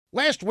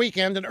Last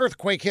weekend, an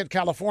earthquake hit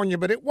California,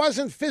 but it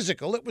wasn't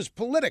physical, it was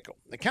political.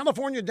 The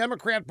California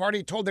Democrat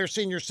Party told their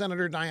senior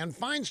senator, Dianne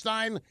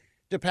Feinstein,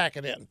 to pack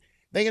it in.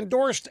 They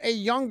endorsed a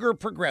younger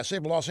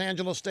progressive, Los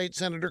Angeles State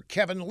Senator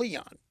Kevin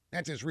Leon.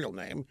 That's his real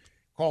name.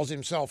 Calls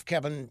himself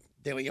Kevin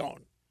De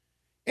Leon.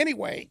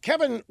 Anyway,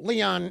 Kevin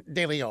Leon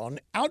De Leon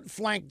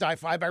outflanked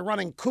Di-Fi by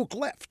running kook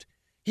left.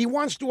 He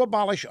wants to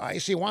abolish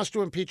ICE. He wants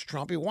to impeach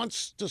Trump. He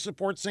wants to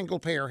support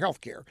single-payer health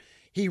care.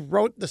 He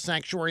wrote the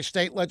sanctuary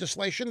state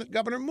legislation that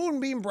Governor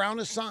Moonbeam Brown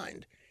has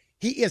signed.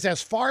 He is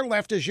as far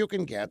left as you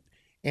can get,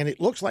 and it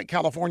looks like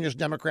California's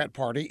Democrat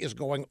Party is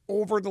going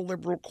over the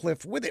liberal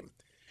cliff with him.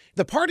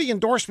 The party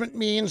endorsement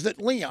means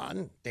that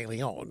Leon, De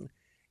Leon,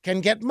 can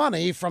get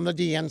money from the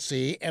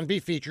DNC and be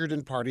featured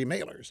in party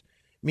mailers.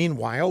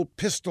 Meanwhile,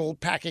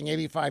 pistol-packing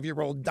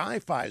 85-year-old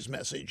Di-Fi's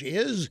message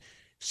is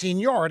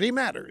seniority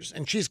matters,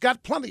 and she's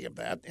got plenty of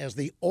that as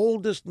the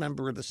oldest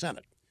member of the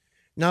Senate.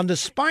 Now,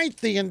 despite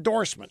the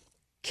endorsement,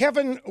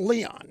 Kevin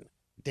Leon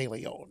De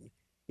Leon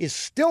is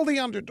still the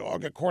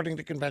underdog, according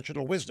to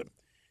conventional wisdom.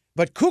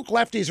 But kook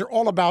lefties are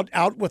all about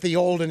out with the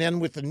old and in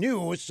with the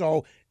new,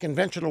 so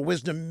conventional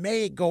wisdom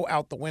may go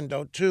out the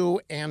window,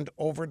 too, and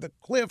over the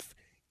cliff.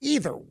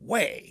 Either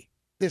way,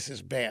 this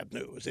is bad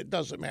news. It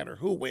doesn't matter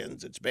who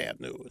wins, it's bad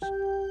news.